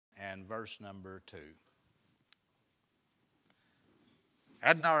and verse number 2.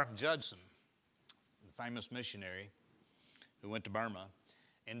 Adoniram Judson, the famous missionary who went to Burma,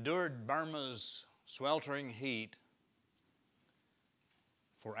 endured Burma's sweltering heat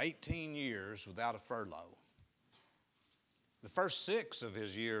for 18 years without a furlough. The first 6 of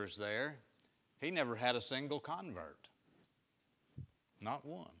his years there, he never had a single convert. Not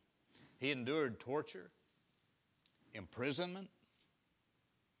one. He endured torture, imprisonment,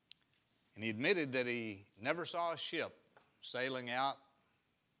 and he admitted that he never saw a ship sailing out,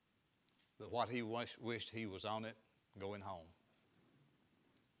 but what he wished he was on it going home.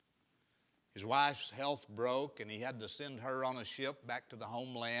 His wife's health broke, and he had to send her on a ship back to the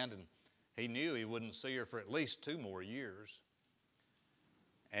homeland, and he knew he wouldn't see her for at least 2 more years.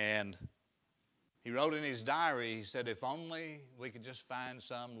 And he wrote in his diary, he said, if only we could just find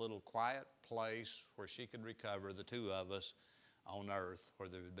some little quiet place where she could recover, the 2 of us on earth, where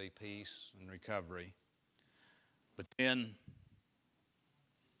there would be peace and recovery. But then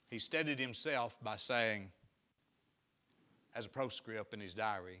he steadied himself by saying, as a postscript in his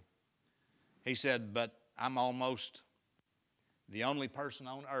diary, he said, but I'm almost the only person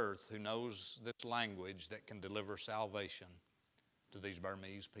on earth who knows this language that can deliver salvation to these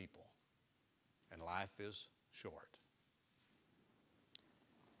Burmese people. And life is short.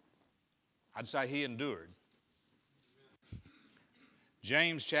 I'd say he endured.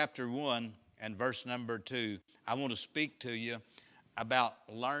 James chapter 1 and verse number 2. I want to speak to you about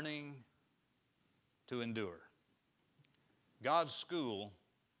learning to endure. God's school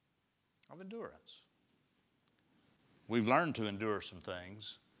of endurance. We've learned to endure some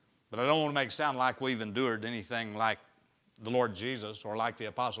things, but I don't want to make it sound like we've endured anything like the Lord Jesus or like the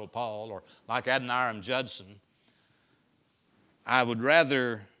Apostle Paul or like Adoniram Judson. I would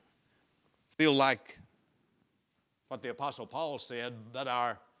rather feel like what the Apostle Paul said, that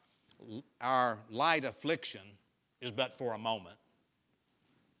our light affliction is but for a moment.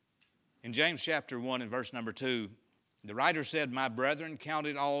 In James chapter 1 and verse number 2, the writer said, my brethren, count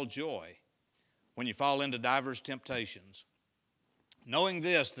it all joy when you fall into divers temptations, knowing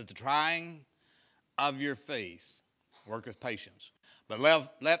this, that the trying of your faith worketh patience. But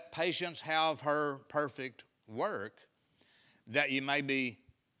let patience have her perfect work, that you may be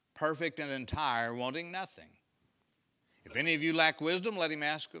perfect and entire, wanting nothing. If any of you lack wisdom, let him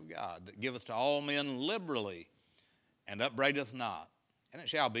ask of God, that giveth to all men liberally, and upbraideth not, and it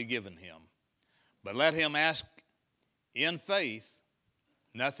shall be given him. But let him ask in faith,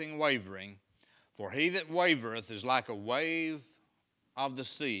 nothing wavering, for he that wavereth is like a wave of the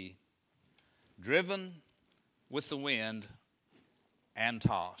sea, driven with the wind and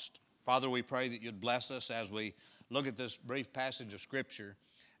tossed. Father, we pray that you'd bless us as we look at this brief passage of Scripture.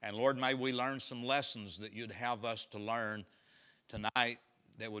 And Lord, may we learn some lessons that you'd have us to learn tonight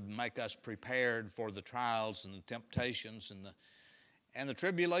that would make us prepared for the trials and the temptations and the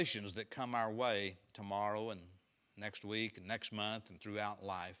tribulations that come our way tomorrow and next week and next month and throughout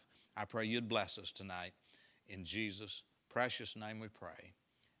life. I pray you'd bless us tonight. In Jesus' precious name we pray.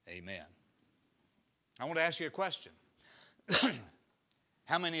 Amen. I want to ask you a question.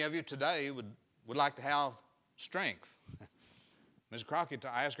 How many of you today would like to have strength? Ms. Crockett,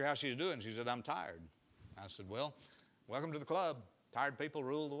 I asked her how she's doing. She said, I'm tired. I said, well, welcome to the club. Tired people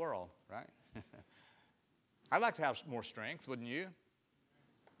rule the world, right? I'd like to have more strength, wouldn't you?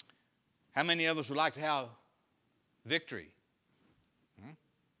 How many of us would like to have victory?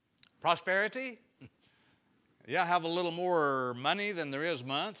 Prosperity? Yeah, have a little more money than there is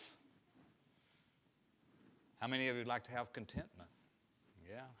month. How many of you would like to have contentment?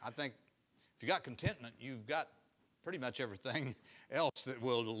 Yeah, I think if you got contentment, you've got pretty much everything else that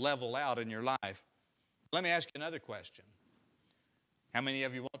will level out in your life. Let me ask you another question. How many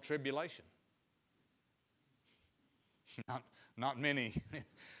of you want tribulation? Not many.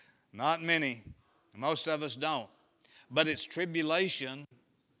 Not many. Most of us don't. But it's tribulation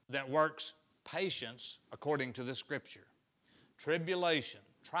that works patience according to the Scripture. Tribulation,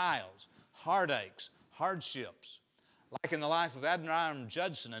 trials, heartaches, hardships, like in the life of Adoniram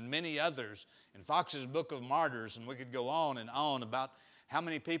Judson and many others in Fox's Book of Martyrs, and we could go on and on about how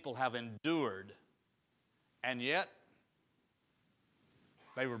many people have endured, and yet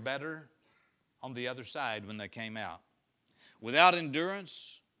they were better on the other side when they came out. Without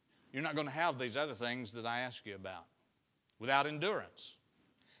endurance, you're not going to have these other things that I ask you about. Without endurance.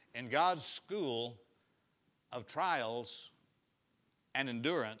 In God's school of trials and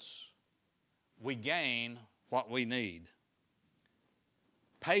endurance, we gain what we need.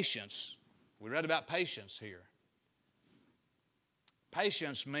 Patience. We read about patience here.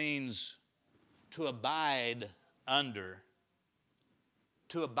 Patience means to abide under,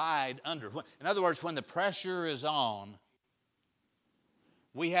 to abide under. In other words, when the pressure is on,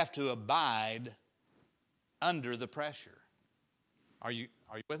 we have to abide under the pressure. Are you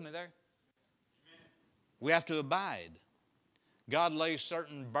with me there? We have to abide. God lays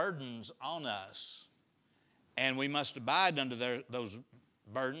certain burdens on us, and we must abide under those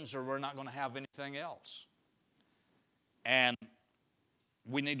burdens, or we're not going to have anything else. And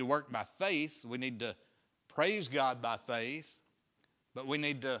we need to work by faith. We need to praise God by faith, but we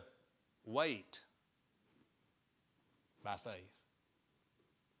need to wait by faith.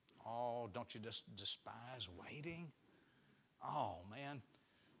 Oh, don't you just despise waiting? Oh, man.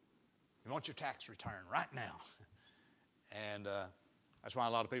 You want your tax return right now. And that's why a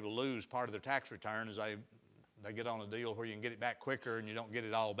lot of people lose part of their tax return is they get on a deal where you can get it back quicker and you don't get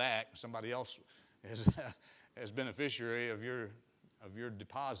it all back. Somebody else is beneficiary of your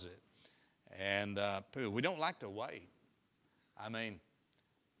deposit. And we don't like to wait. I mean,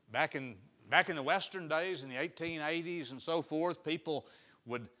 back in the Western days, in the 1880s and so forth, people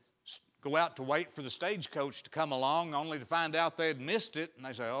would go out to wait for the stagecoach to come along only to find out they had missed it. And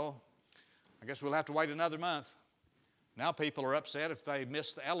they say, oh, I guess we'll have to wait another month. Now people are upset if they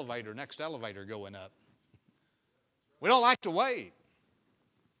miss the next elevator going up. We don't like to wait.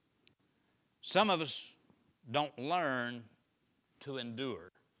 Some of us don't learn to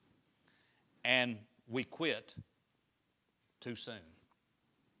endure, and we quit too soon.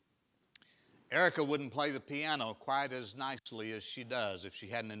 Erica wouldn't play the piano quite as nicely as she does if she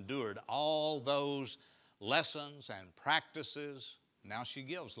hadn't endured all those lessons and practices. Now she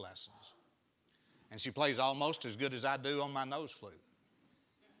gives lessons. And she plays almost as good as I do on my nose flute.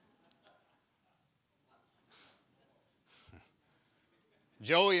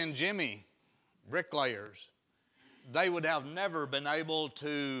 Joey and Jimmy, bricklayers, they would have never been able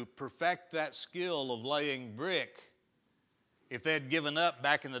to perfect that skill of laying brick if they had given up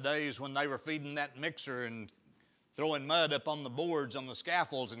back in the days when they were feeding that mixer and throwing mud up on the boards on the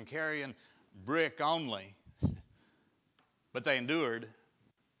scaffolds and carrying brick only. But they endured,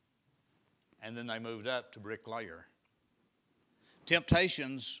 and then they moved up to bricklayer.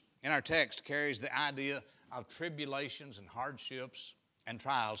 Temptations in our text carries the idea of tribulations and hardships and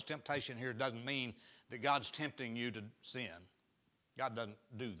trials. Temptation here doesn't mean that God's tempting you to sin. God doesn't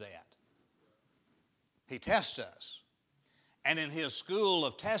do that. He tests us. And in His school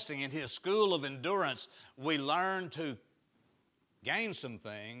of testing, in His school of endurance, we learn to gain some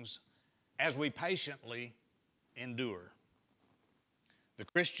things as we patiently endure. The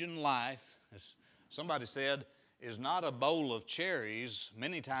Christian life, as somebody said, is not a bowl of cherries.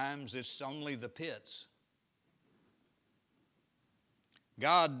 Many times it's only the pits.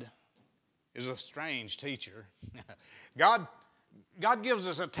 God is a strange teacher. God gives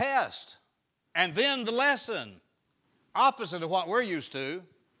us a test and then the lesson, opposite of what we're used to.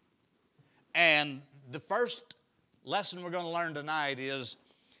 And the first lesson we're going to learn tonight is,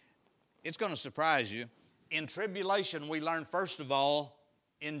 it's going to surprise you. In tribulation, we learn, first of all,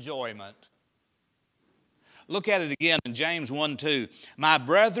 enjoyment. Look at it again in James 1:2. My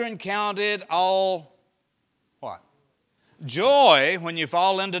brethren, count it all, what? Joy when you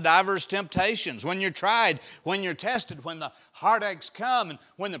fall into diverse temptations, when you're tried, when you're tested, when the heartaches come, and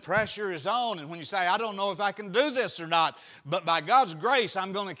when the pressure is on, and when you say, I don't know if I can do this or not, but by God's grace,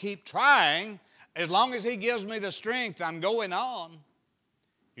 I'm going to keep trying. As long as He gives me the strength, I'm going on.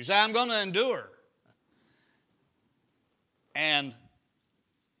 You say, I'm going to endure. And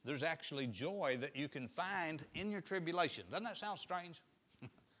there's actually joy that you can find in your tribulation. Doesn't that sound strange?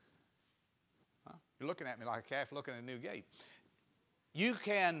 You're looking at me like a calf looking at a new gate. You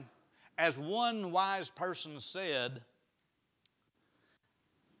can, as one wise person said,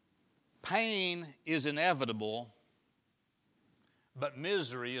 pain is inevitable, but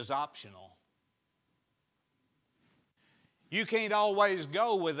misery is optional. You can't always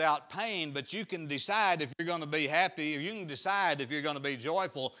go without pain, but you can decide if you're going to be happy, or you can decide if you're going to be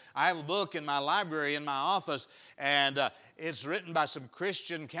joyful. I have a book in my library in my office, and it's written by some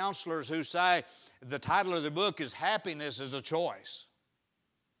Christian counselors who say the title of the book is Happiness is a Choice.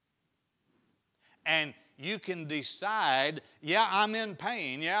 And you can decide, yeah, I'm in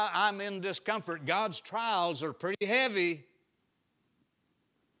pain. Yeah, I'm in discomfort. God's trials are pretty heavy,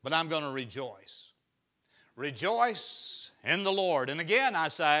 but I'm going to rejoice. Rejoice in the Lord. And again, I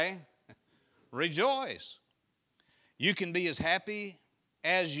say, rejoice. You can be as happy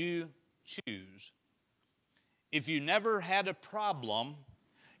as you choose. If you never had a problem,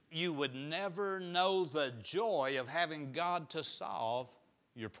 you would never know the joy of having God to solve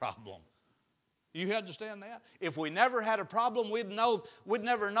your problem. You understand that? If we never had a problem, we'd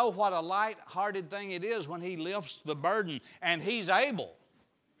never know what a light-hearted thing it is when He lifts the burden, and He's able.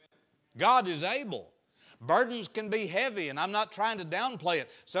 God is able. Burdens can be heavy, and I'm not trying to downplay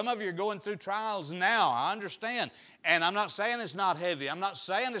it. Some of you are going through trials now, I understand. And I'm not saying it's not heavy. I'm not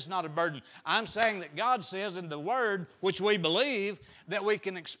saying it's not a burden. I'm saying that God says in the Word, which we believe, that we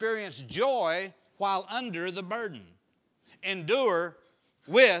can experience joy while under the burden. Endure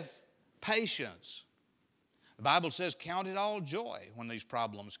with patience. The Bible says, count it all joy when these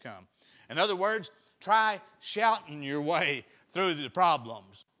problems come. In other words, try shouting your way through the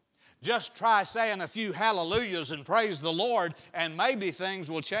problems. Just try saying a few hallelujahs and praise the Lord, and maybe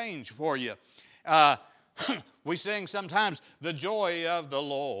things will change for you. We sing sometimes, the joy of the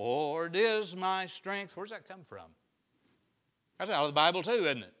Lord is my strength. Where's that come from? That's out of the Bible too,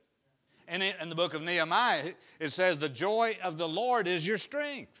 isn't it? And in the book of Nehemiah, it says, the joy of the Lord is your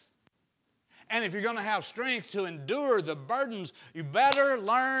strength. And if you're going to have strength to endure the burdens, you better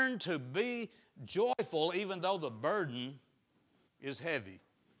learn to be joyful even though the burden is heavy.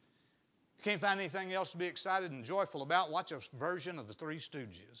 You can't find anything else to be excited and joyful about, watch a version of the Three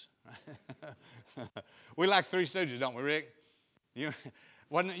Stooges. We like Three Stooges, don't we, Rick?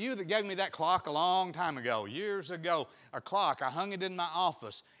 Wasn't it you that gave me that clock a long time ago, years ago, a clock? I hung it in my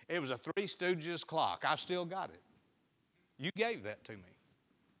office. It was a Three Stooges clock. I still got it. You gave that to me.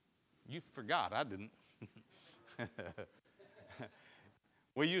 You forgot, I didn't.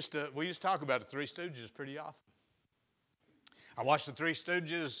 We used to talk about the Three Stooges pretty often. I watched the Three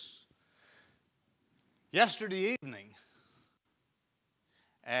Stooges yesterday evening,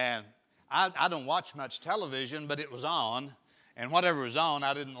 and I don't watch much television, but it was on, and whatever was on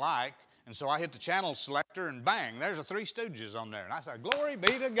I didn't like, and so I hit the channel selector, and bang, there's a Three Stooges on there, and I said, glory be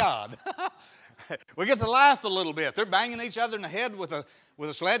to God. We get to laugh a little bit. They're banging each other in the head with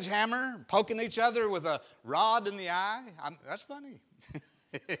a sledgehammer, poking each other with a rod in the eye. That's funny.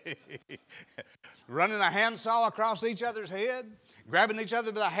 Running a handsaw across each other's head, grabbing each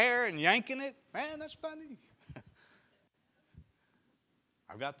other by the hair and yanking it. Man, that's funny.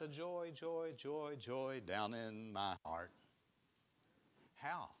 I've got the joy, joy, joy, joy down in my heart.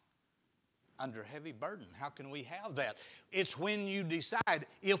 How? Under heavy burden. How can we have that? It's when you decide.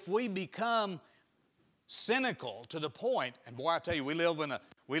 If we become cynical to the point, and boy, I tell you, we live in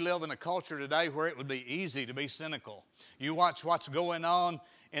a culture today where it would be easy to be cynical. You watch what's going on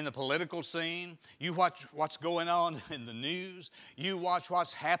in the political scene. You watch what's going on in the news. You watch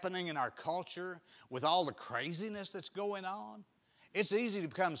what's happening in our culture with all the craziness that's going on. It's easy to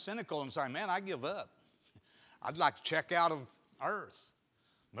become cynical and say, man, I give up. I'd like to check out of Earth,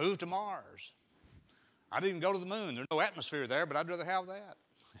 move to Mars. I'd even go to the moon. There's no atmosphere there, but I'd rather have that.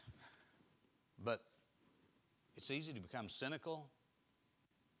 But it's easy to become cynical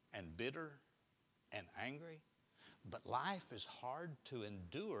and bitter and angry. But life is hard to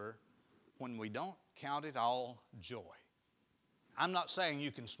endure when we don't count it all joy. I'm not saying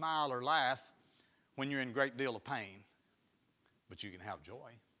you can smile or laugh when you're in a great deal of pain, but you can have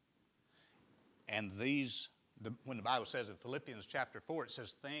joy. And when the Bible says in Philippians chapter 4, it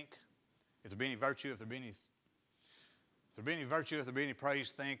says, think, if there be any virtue, if there be any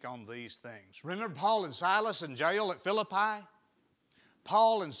praise, think on these things. Remember Paul and Silas in jail at Philippi?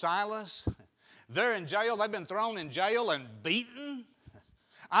 Paul and Silas, they're in jail. They've been thrown in jail and beaten.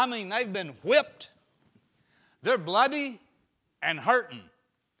 I mean, they've been whipped. They're bloody and hurting.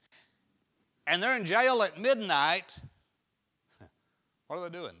 And they're in jail at midnight. What are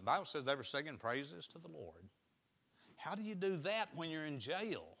they doing? The Bible says they were singing praises to the Lord. How do you do that when you're in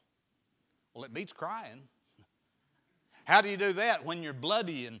jail? Well, it beats crying. How do you do that when you're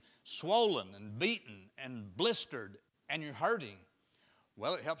bloody and swollen and beaten and blistered and you're hurting?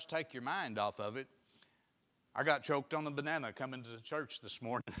 Well, it helps take your mind off of it. I got choked on a banana coming to the church this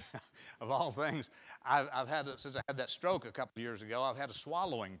morning, of all things. Since I had that stroke a couple of years ago, I've had a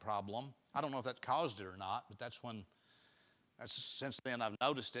swallowing problem. I don't know if that caused it or not, but since then I've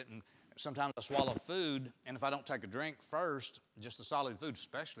noticed it. And sometimes I swallow food, and if I don't take a drink first, just the solid food,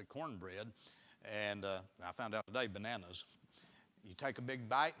 especially cornbread, and I found out today, bananas. You take a big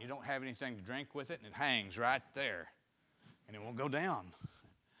bite, and you don't have anything to drink with it, and it hangs right there, and it won't go down.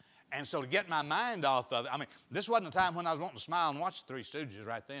 And so to get my mind off of it, I mean, this wasn't a time when I was wanting to smile and watch the Three Stooges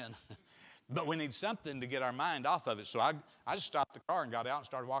right then. But we need something to get our mind off of it. So I just stopped the car and got out and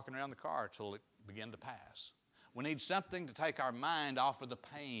started walking around the car until it began to pass. We need something to take our mind off of the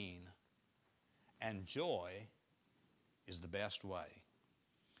pain. And joy is the best way.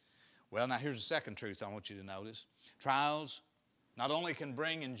 Well, now here's the second truth I want you to notice. Trials not only can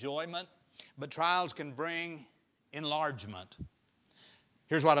bring enjoyment, but trials can bring enlargement.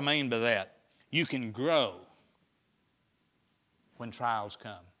 Here's what I mean by that. You can grow when trials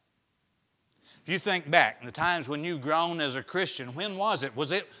come. If you think back, the times when you've grown as a Christian, when was it?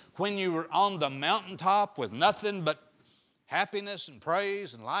 Was it when you were on the mountaintop with nothing but happiness and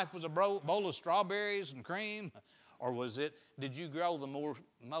praise and life was a bowl of strawberries and cream? Or did you grow the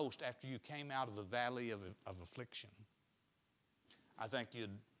most after you came out of the valley of affliction? I think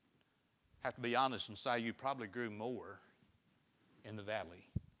you'd have to be honest and say you probably grew more in the valley.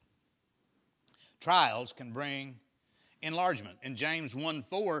 Trials can bring enlargement. In James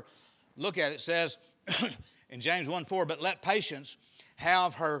 1:4, look at it, it says, in James 1:4, but let patience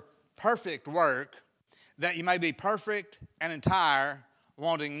have her perfect work, that you may be perfect and entire,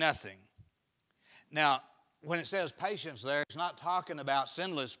 wanting nothing. Now, when it says patience there, it's not talking about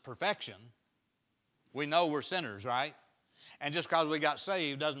sinless perfection. We know we're sinners, right? And just because we got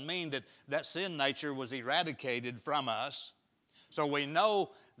saved doesn't mean that that sin nature was eradicated from us. So we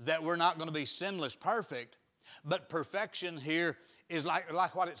know that we're not going to be sinless perfect. But perfection here is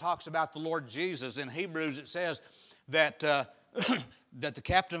like what it talks about the Lord Jesus. In Hebrews it says that, that the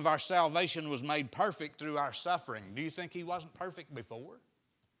captain of our salvation was made perfect through our suffering. Do you think he wasn't perfect before?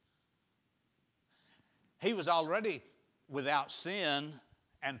 He was already without sin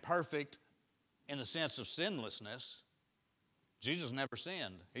and perfect in the sense of sinlessness. Jesus never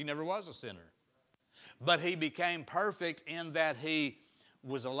sinned. He never was a sinner. But he became perfect in that he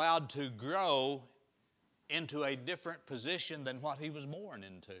was allowed to grow into a different position than what he was born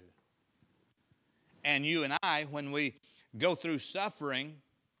into. And you and I, when we go through suffering,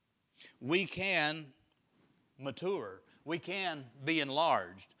 we can mature. We can be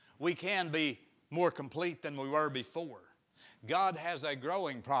enlarged. We can be more complete than we were before. God has a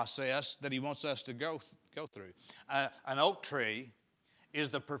growing process that he wants us to go through. An oak tree is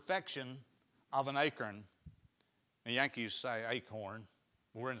the perfection of an acorn. The Yankees say acorn.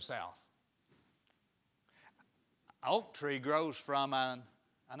 We're in the South. An oak tree grows from an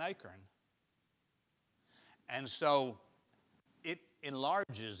acorn. And so it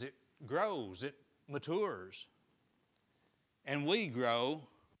enlarges, it grows, it matures. And we grow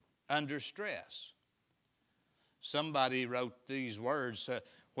under stress. Somebody wrote these words,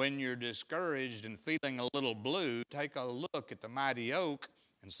 when you're discouraged and feeling a little blue, take a look at the mighty oak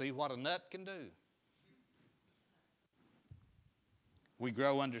and see what a nut can do. We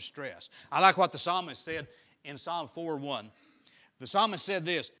grow under stress. I like what the psalmist said in Psalm 4:1. The psalmist said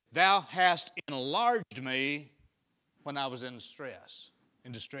this, thou hast enlarged me when I was in distress.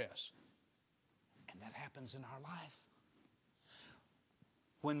 And that happens in our life.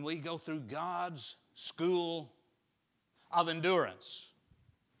 When we go through God's school of endurance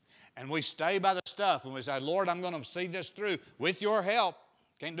and we stay by the stuff and we say, Lord, I'm going to see this through with your help.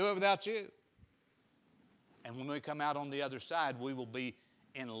 Can't do it without you. And when we come out on the other side, we will be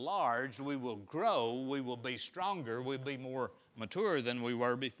enlarged, we will grow, we will be stronger, we'll be more mature than we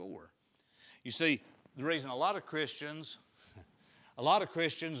were before. You see, the reason a lot of Christians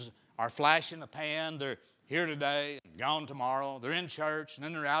are flash in the pan, they're here today and gone tomorrow. They're in church and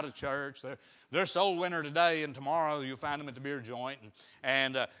then they're out of church. They're soul winner today and tomorrow you'll find them at the beer joint.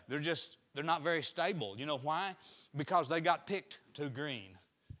 And they're not very stable. You know why? Because they got picked too green.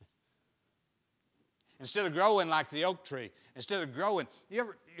 Instead of growing like the oak tree, instead of growing,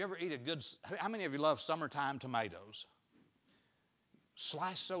 you ever eat a good, how many of you love summertime tomatoes?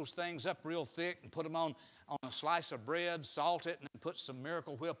 Slice those things up real thick and put them on a slice of bread, salt it, and then put some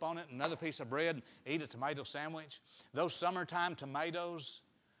Miracle Whip on it, another piece of bread, and eat a tomato sandwich. Those summertime tomatoes,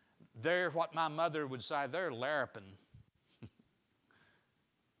 they're what my mother would say, they're larapin.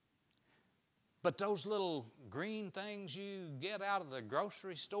 But those little green things you get out of the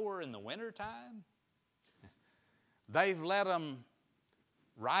grocery store in the wintertime, they've let them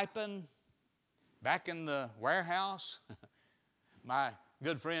ripen back in the warehouse. My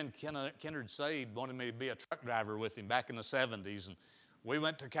good friend Kennard Said wanted me to be a truck driver with him back in the 70s. And we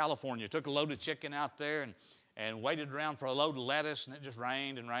went to California, took a load of chicken out there and waited around for a load of lettuce, and it just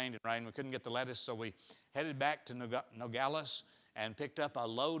rained and rained and rained. We couldn't get the lettuce, so we headed back to Nogales and picked up a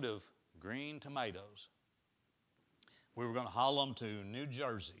load of green tomatoes. We were going to haul them to New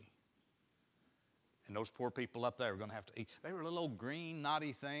Jersey. And those poor people up there were going to have to eat. They were little old green,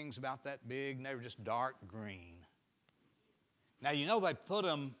 knotty things about that big, and they were just dark green. Now, you know they put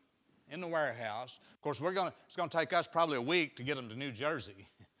them in the warehouse. Of course, it's going to take us probably a week to get them to New Jersey.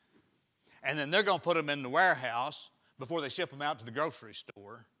 And then they're going to put them in the warehouse before they ship them out to the grocery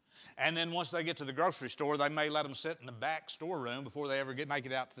store. And then once they get to the grocery store, they may let them sit in the back storeroom before they ever make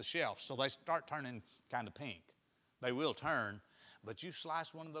it out to the shelf. So they start turning kind of pink. They will turn. But you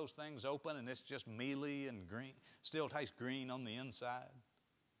slice one of those things open and it's just mealy and green. Still tastes green on the inside.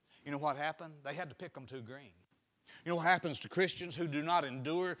 You know what happened? They had to pick them too green. You know what happens to Christians who do not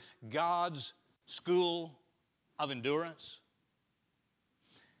endure God's school of endurance,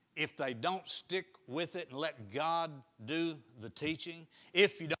 if they don't stick with it and let God do the teaching,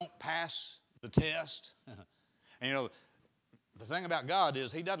 if you don't pass the test, and you know, the thing about God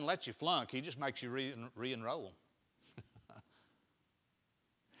is He doesn't let you flunk. He just makes you re-enroll.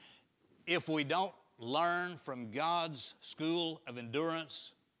 If we don't learn from God's school of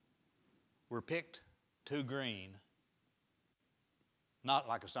endurance, we're picked too green. Not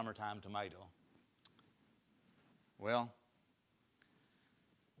like a summertime tomato. Well,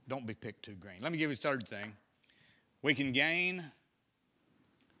 don't be picked too green. Let me give you a third thing. We can gain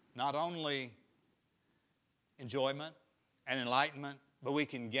not only enjoyment and enlightenment, but we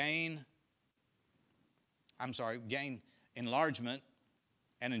can gain enlargement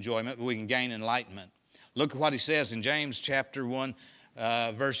and enjoyment, but we can gain enlightenment. Look at what he says in James chapter 1,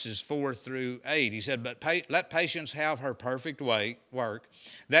 verses 4 through 8. He said, "But let patience have her perfect work,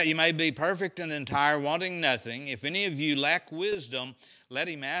 that you may be perfect and entire, wanting nothing. If any of you lack wisdom, let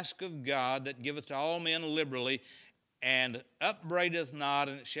him ask of God, that giveth to all men liberally, and upbraideth not,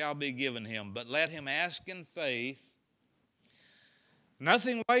 and it shall be given him. But let him ask in faith,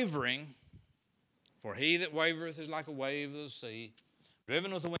 nothing wavering, for he that wavereth is like a wave of the sea,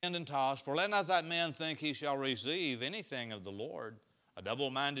 driven with the wind and tossed. For let not that man think he shall receive anything of the Lord. A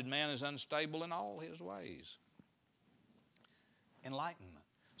double-minded man is unstable in all his ways." Enlightenment.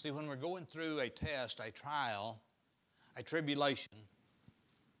 See, when we're going through a test, a trial, a tribulation,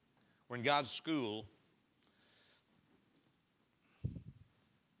 we're in God's school,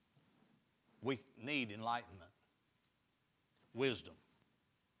 we need enlightenment, wisdom.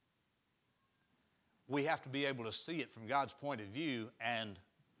 We have to be able to see it from God's point of view, and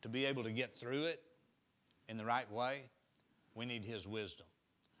to be able to get through it in the right way, we need His wisdom.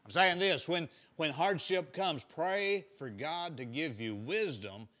 I'm saying this, when hardship comes, pray for God to give you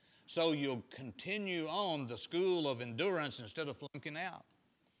wisdom so you'll continue on the school of endurance instead of flunking out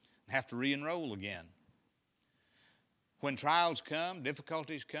and have to re-enroll again. When trials come,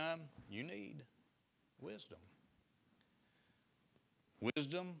 difficulties come, you need wisdom.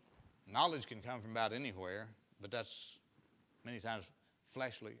 Wisdom, knowledge can come from about anywhere, but that's many times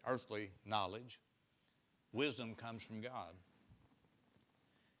fleshly, earthly knowledge. Wisdom comes from God.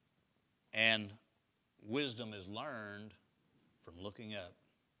 And wisdom is learned from looking up.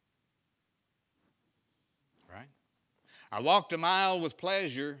 Right? "I walked a mile with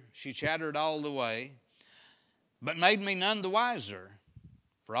pleasure, she chattered all the way, but made me none the wiser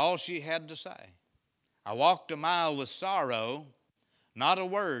for all she had to say. I walked a mile with sorrow, not a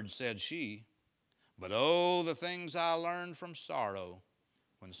word said she, but oh, the things I learned from sorrow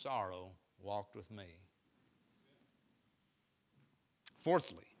when sorrow walked with me."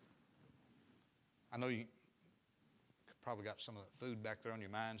 Fourthly, I know you probably got some of that food back there on your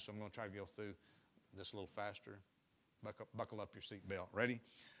mind, so I'm going to try to go through this a little faster. Buckle up your seatbelt. Ready?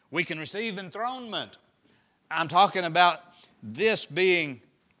 We can receive enthronement. I'm talking about this being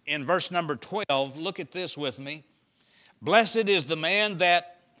in verse number 12. Look at this with me. "Blessed is the man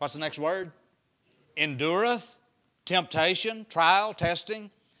that," what's the next word? "Endureth temptation," trial,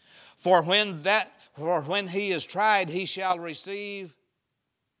 testing. For when he is tried, he shall receive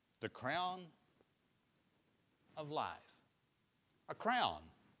the crown of life." A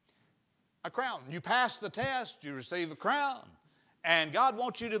crown. A crown. You pass the test, you receive a crown. And God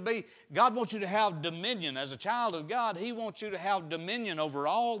wants you to have dominion. As a child of God, He wants you to have dominion over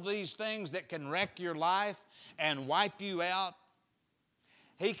all these things that can wreck your life and wipe you out.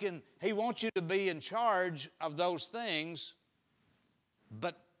 He wants you to be in charge of those things,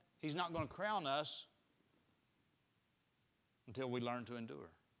 but He's not going to crown us until we learn to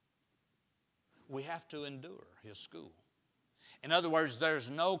endure. We have to endure His school. In other words, there's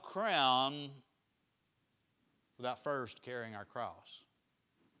no crown without first carrying our cross.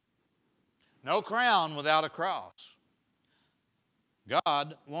 No crown without a cross.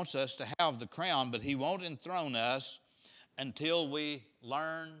 God wants us to have the crown, but He won't enthrone us until we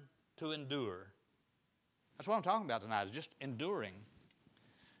learn to endure. That's what I'm talking about tonight, is just enduring.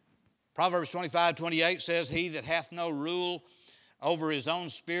 Proverbs 25:28 says, "He that hath no rule over his own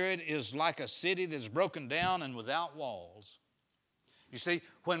spirit is like a city that is broken down and without walls." You see,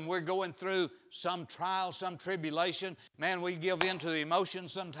 when we're going through some trial, some tribulation, man, we give in to the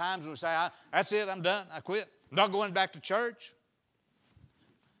emotions sometimes. We say, "That's it, I'm done, I quit. I'm not going back to church.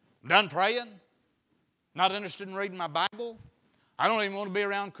 I'm done praying. Not interested in reading my Bible. I don't even want to be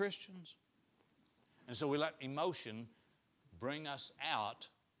around Christians." And so we let emotion bring us out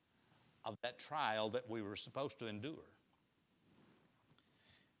of that trial that we were supposed to endure.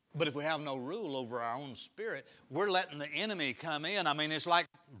 But if we have no rule over our own spirit, we're letting the enemy come in. I mean, it's like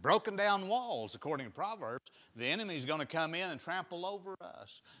broken down walls, according to Proverbs. The enemy's going to come in and trample over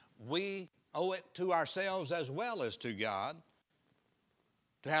us. We owe it to ourselves as well as to God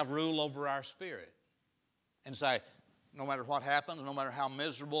to have rule over our spirit and say, no matter what happens, no matter how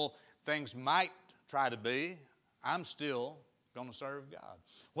miserable things might try to be, I'm still going to serve God.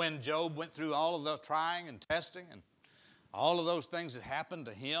 When Job went through all of the trying and testing and all of those things that happened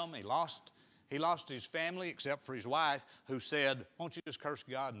to him, he lost his family except for his wife, who said, won't you just curse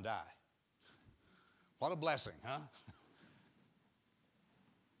God and die? What a blessing, huh?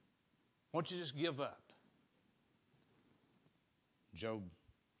 Won't you just give up? Job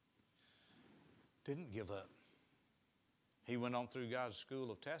didn't give up. He went on through God's school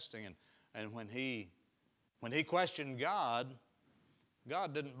of testing, and when he questioned God,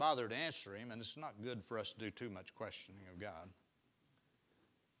 God didn't bother to answer him, and it's not good for us to do too much questioning of God.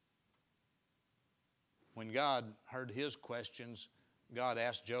 When God heard his questions, God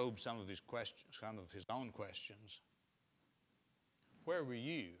asked Job some of his own questions. Where were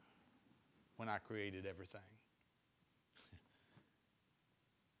you when I created everything?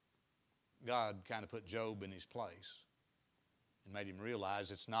 God kind of put Job in his place and made him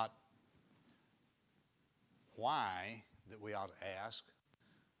realize it's not why that we ought to ask,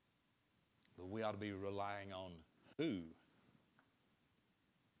 but we ought to be relying on who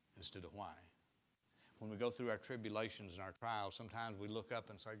instead of why. When we go through our tribulations and our trials, sometimes we look up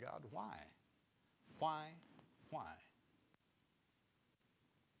and say, God, why? Why? Why?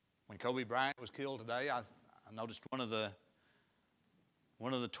 When Kobe Bryant was killed today, I noticed one of the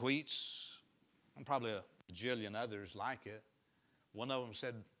tweets, and probably a bajillion others like it. One of them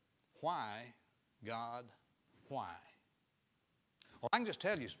said, why, God, why? Well, I can just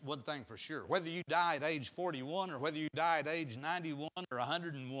tell you one thing for sure. Whether you die at age 41 or whether you die at age 91 or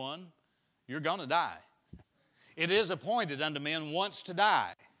 101, you're going to die. It is appointed unto men once to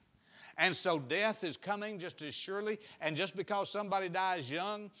die. And so death is coming just as surely. And just because somebody dies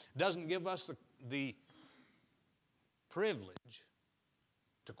young doesn't give us the privilege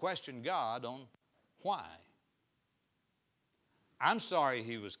to question God on why. I'm sorry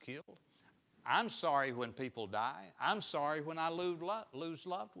he was killed. I'm sorry when people die. I'm sorry when I lose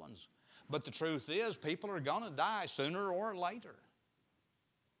loved ones. But the truth is, people are going to die sooner or later.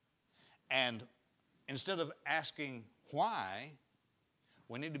 And instead of asking why,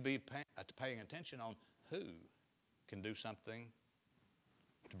 we need to be paying attention on who can do something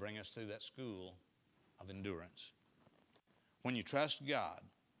to bring us through that school of endurance. When you trust God,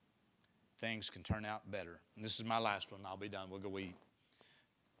 things can turn out better. And this is my last one. I'll be done. We'll go eat.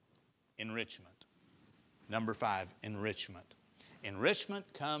 Enrichment. Number 5, enrichment. Enrichment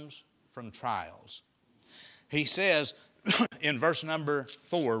comes from trials. He says in verse number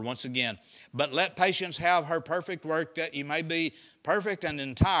 4, once again, but let patience have her perfect work, that you may be perfect and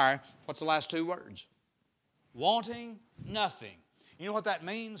entire. What's the last 2 words? Wanting nothing. You know what that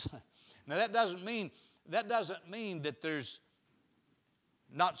means? Now that doesn't mean that there's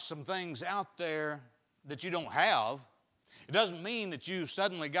not some things out there that you don't have. It doesn't mean that you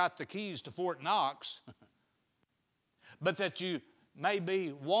suddenly got the keys to Fort Knox, but that you may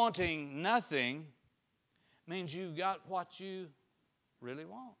be wanting nothing means you got what you really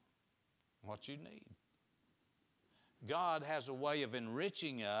want, what you need. God has a way of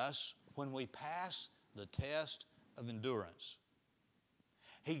enriching us when we pass the test of endurance.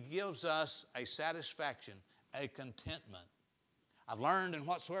 He gives us a satisfaction, a contentment. I've learned in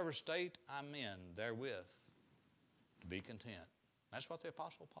whatsoever state I'm in therewith to be content. That's what the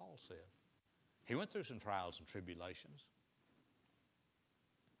Apostle Paul said. He went through some trials and tribulations.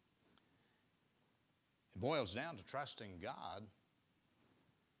 It boils down to trusting God.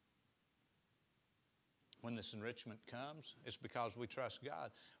 When this enrichment comes, it's because we trust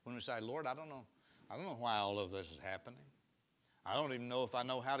God. When we say, Lord, I don't know why all of this is happening. I don't even know if I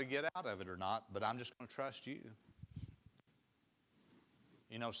know how to get out of it or not, but I'm just going to trust you.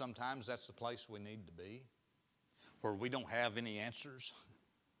 You know, sometimes that's the place we need to be, where we don't have any answers.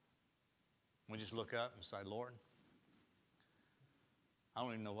 We just look up and say, Lord, I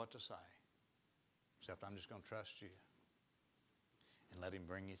don't even know what to say, except I'm just going to trust you and let him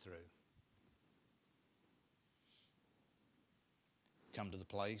bring you through. Come to the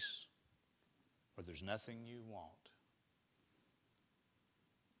place where there's nothing you want.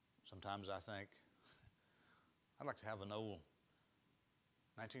 Sometimes I think, I'd like to have an old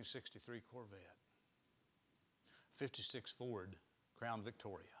 1963 Corvette, 56 Ford Crown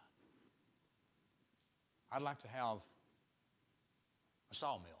Victoria. I'd like to have a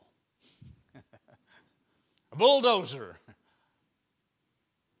sawmill, a bulldozer.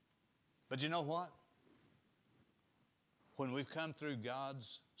 But you know what? When we've come through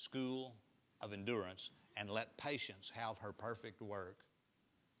God's school of endurance and let patience have her perfect work,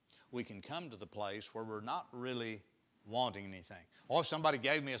 we can come to the place where we're not really wanting anything. Or if somebody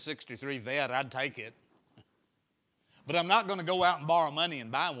gave me a 63 Vet, I'd take it. But I'm not going to go out and borrow money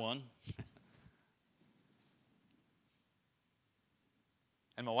and buy one.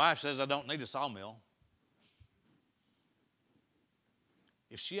 And my wife says I don't need a sawmill.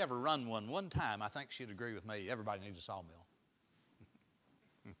 If she ever run one time, I think she'd agree with me. Everybody needs a sawmill.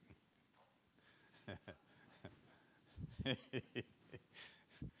 It's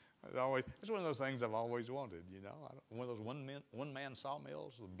one of those things I've always wanted, you know. One of those one-man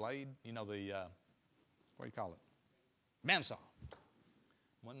sawmills with blade, you know, the, what do you call it? Bandsaw.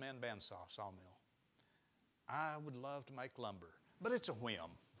 One-man bandsaw, sawmill. I would love to make lumber, but it's a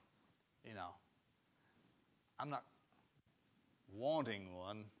whim, you know. I'm not wanting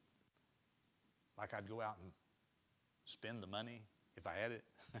one like I'd go out and spend the money if I had it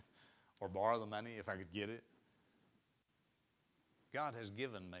or borrow the money if I could get it. God has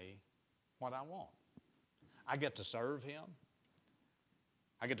given me what I want. I get to serve Him.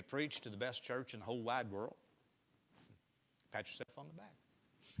 I get to preach to the best church in the whole wide world. Pat yourself on the back.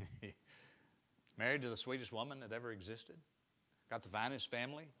 Married to the sweetest woman that ever existed. Got the finest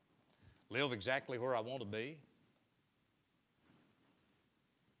family. Live exactly where I want to be.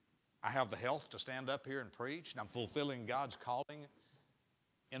 I have the health to stand up here and preach, and I'm fulfilling God's calling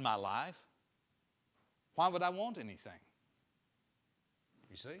in my life. Why would I want anything?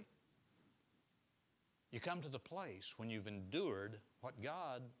 You see? You come to the place when you've endured what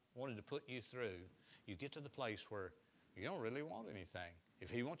God wanted to put you through, you get to the place where you don't really want anything. If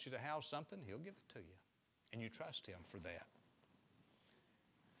He wants you to have something, He'll give it to you. And you trust Him for that.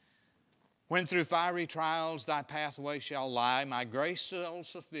 When through fiery trials thy pathway shall lie, my grace so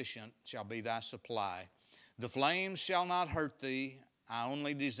sufficient shall be thy supply. The flames shall not hurt thee, I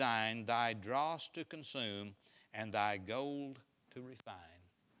only design thy dross to consume and thy gold to refine.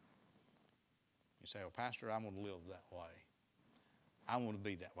 You say, oh, Pastor, I want to live that way. I want to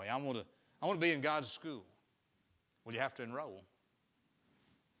be that way. I want to be in God's school. Well, you have to enroll.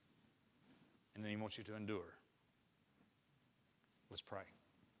 And then He wants you to endure. Let's pray.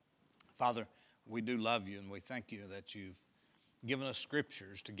 Father, we do love You, and we thank You that You've given us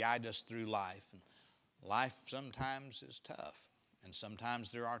scriptures to guide us through life. And life sometimes is tough, and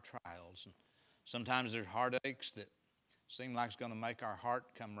sometimes there are trials, and sometimes there's heartaches that seem like it's going to make our heart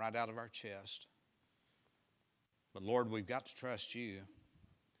come right out of our chest. But Lord, we've got to trust You.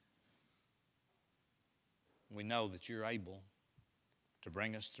 We know that You're able to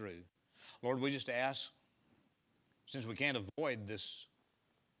bring us through. Lord, we just ask, since we can't avoid this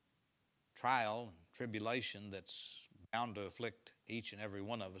trial and tribulation that's bound to afflict each and every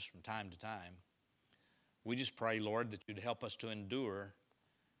one of us from time to time, we just pray, Lord, that You'd help us to endure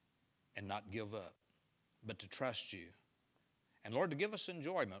and not give up, but to trust You. And Lord, to give us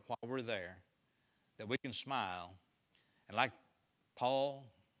enjoyment while we're there, that we can smile. And like Paul,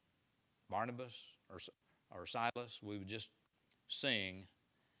 Barnabas, or Silas, we would just sing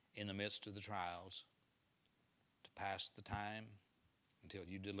in the midst of the trials to pass the time until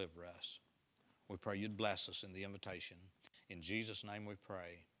You deliver us. We pray You'd bless us in the invitation. In Jesus' name we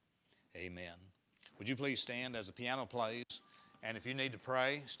pray. Amen. Would you please stand as the piano plays? And if you need to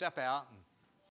pray, step out and